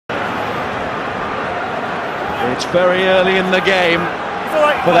It's very early in the game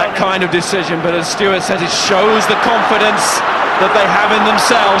for that kind of decision, but as Stuart says, it shows the confidence that they have in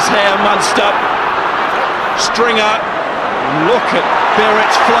themselves here, Munster. Stringer, look at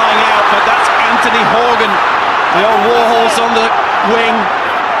Biarritz flying out, but that's Anthony Horgan, the old Warhorse on the wing,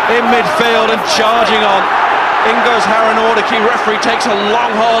 in midfield and charging on. In goes Harron Ordaki. Referee takes a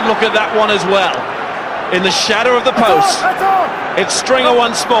long, hard look at that one as well. In the shadow of the post, it's Stringer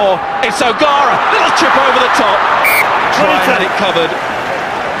once more. It's O'Gara, little chip over the top. Try had it covered.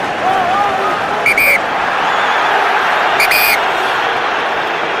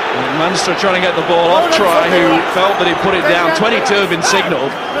 And Munster trying to get the ball off Try, who felt that he put it down. 22 have been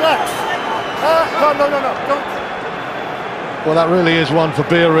signalled. Well, that really is one for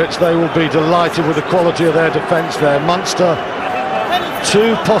Biarritz. They will be delighted with the quality of their defence there. Munster,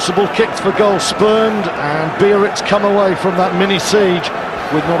 2 possible kicks for goal spurned, and Biarritz come away from that mini-siege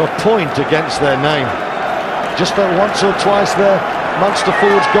with not a point against their name. Just that once or twice there, Munster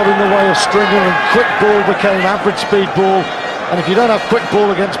forwards got in the way of Stringer, and quick ball became average speed ball. And if you don't have quick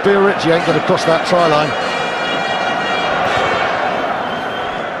ball against Biarritz, you ain't going to cross that try line.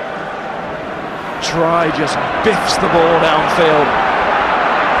 Try just biffs the ball downfield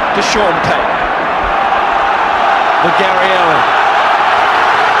to Sean Payne. The Gary Owen.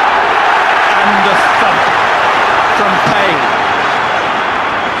 And a thump from Payne.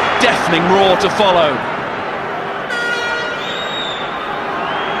 Deafening roar to follow.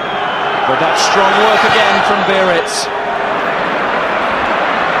 But that's strong work again from Biarritz.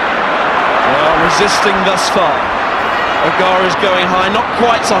 Well, resisting thus far. O'Gara's going high, not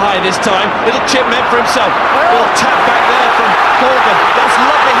quite so high this time. Little chip meant for himself. Little tap back there from Horgan. That's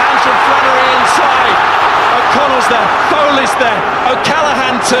lovely hands from Flannery inside. O'Connell's there, Foley's there,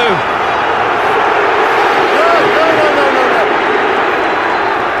 O'Callaghan too.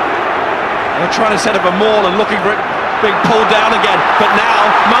 They're trying to set up a maul and looking for it being pulled down again. But now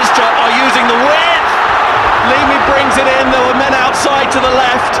Munster are using the width. Leamy brings it in. There were men outside to the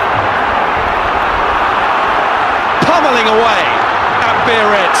left. Pummeling away at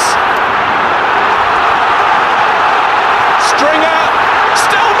Biarritz. Stringer,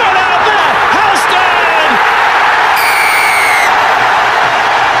 still men out there. Halstead!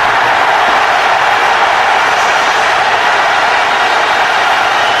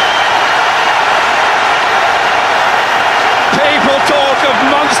 People talk of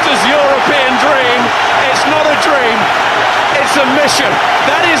Munster's European dream. It's not a dream, it's a mission.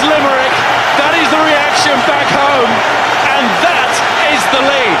 That is Limerick. That is the reaction back home, and that is the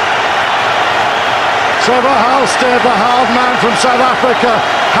lead. Trevor Halstead, the hard man from South Africa,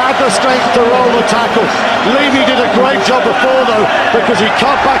 had the strength to roll the tackle. Levy did a great job before though, because he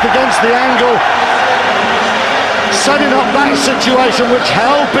cut back against the angle, setting up that situation which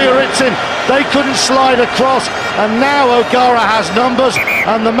held Biarritz in. They couldn't slide across, and now O'Gara has numbers,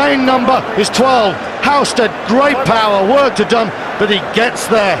 and the main number is 12. Halstead, great power, work to done, but he gets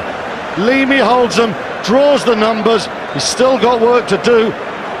there. Leamy holds them, draws the numbers, he's still got work to do.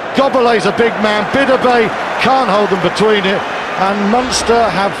 Gobelet's a big man, Bidabay can't hold them between it, and Munster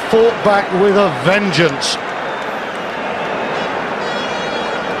have fought back with a vengeance.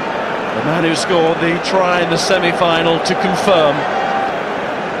 The man who scored the try in the semi-final to confirm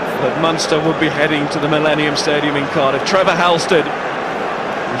that Munster would be heading to the Millennium Stadium in Cardiff. Trevor Halstead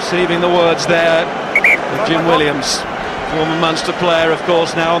receiving the words there of Jim Williams, former Munster player, of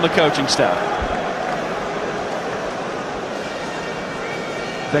course, now on the coaching staff.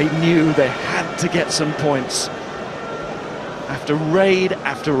 They knew they had to get some points after raid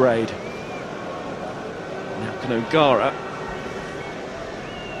after raid. Now can O'Gara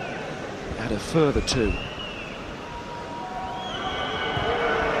add a further 2?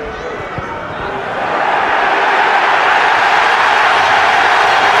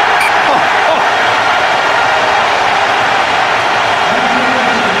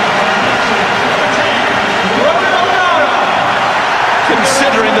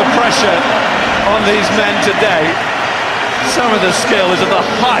 Considering the pressure on these men today, some of the skill is at the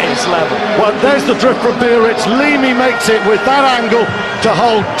highest level. Well, there's the drift from Biarritz. Leamy makes it with that angle to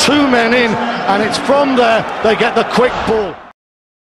hold 2 men in, and it's from there they get the quick ball.